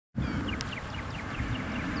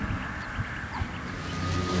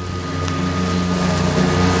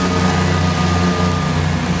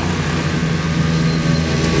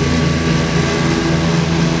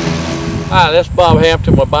Hi, this is Bob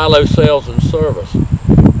Hampton with Bilo Sales and Service.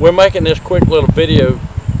 We're making this quick little video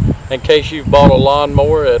in case you've bought a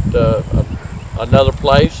lawnmower at another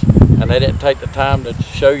place and they didn't take the time to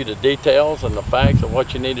show you the details and the facts of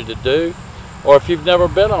what you needed to do, or if you've never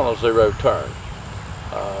been on a zero turn.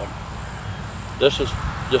 This is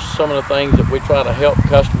just some of the things that we try to help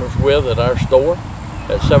customers with at our store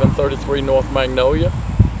at 733 North Magnolia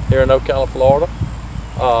here in Ocala, Florida.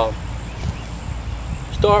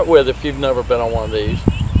 Start with, if you've never been on one of these,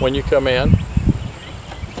 when you come in,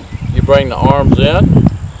 you bring the arms in,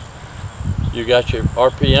 you got your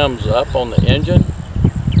RPMs up on the engine.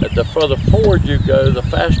 The further forward you go, the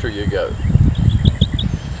faster you go.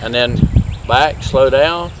 And then back, slow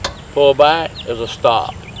down, pull back is a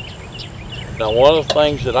stop. Now, one of the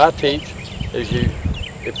things that I teach is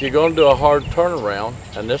if you're going to do a hard turnaround,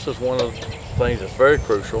 and this is one of the things that's very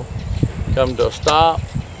crucial, come to a stop,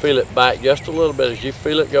 feel it back just a little bit. As you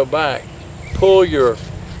feel it go back, pull your,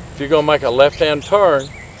 if you're going to make a left-hand turn,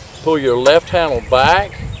 pull your left handle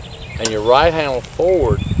back and your right handle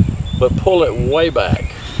forward, but pull it way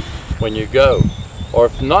back when you go. Or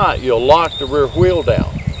if not, you'll lock the rear wheel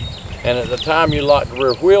down. And at the time you lock the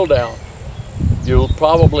rear wheel down, you'll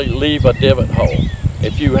probably leave a divot hole.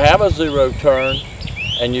 If you have a zero turn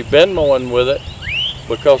and you've been mowing with it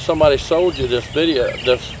because somebody sold you this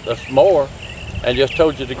this mower, and just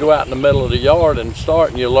told you to go out in the middle of the yard and start,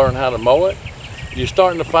 and you learn how to mow it, you're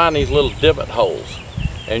starting to find these little divot holes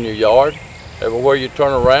in your yard everywhere you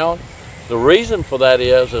turn around. The reason for that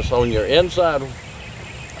is on your inside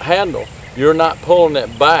handle, you're not pulling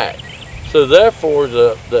it back. So therefore,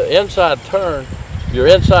 the inside turn, your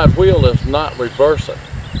inside wheel is not reversing.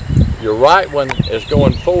 Your right one is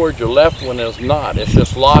going forward, your left one is not. It's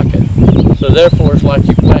just locking. So therefore, it's like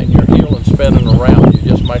you planting your heel and spinning around.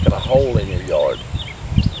 You're just making a hole in your yard.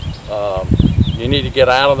 You need to get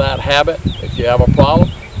out of that habit. If you have a problem,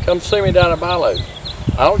 come see me down at Bilo's.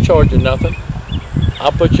 I don't charge you nothing.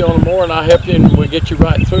 I'll put you on the mower and I'll help you, and we'll get you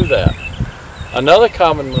right through that. Another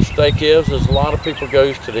common mistake is a lot of people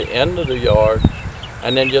goes to the end of the yard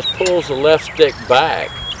and then just pulls the left stick back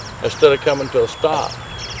instead of coming to a stop.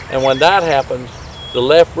 And when that happens, the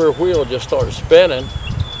left rear wheel just starts spinning,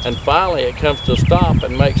 and finally it comes to a stop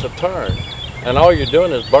and makes a turn. And all you're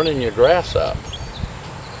doing is burning your grass up.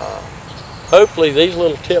 Hopefully these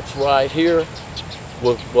little tips right here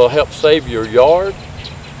will help save your yard,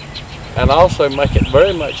 and also make it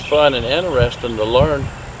very much fun and interesting to learn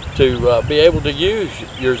to be able to use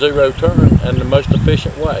your zero turn in the most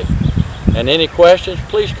efficient way. And any questions,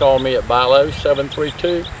 please call me at Bilo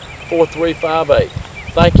 732-4358.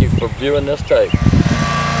 Thank you for viewing this tape.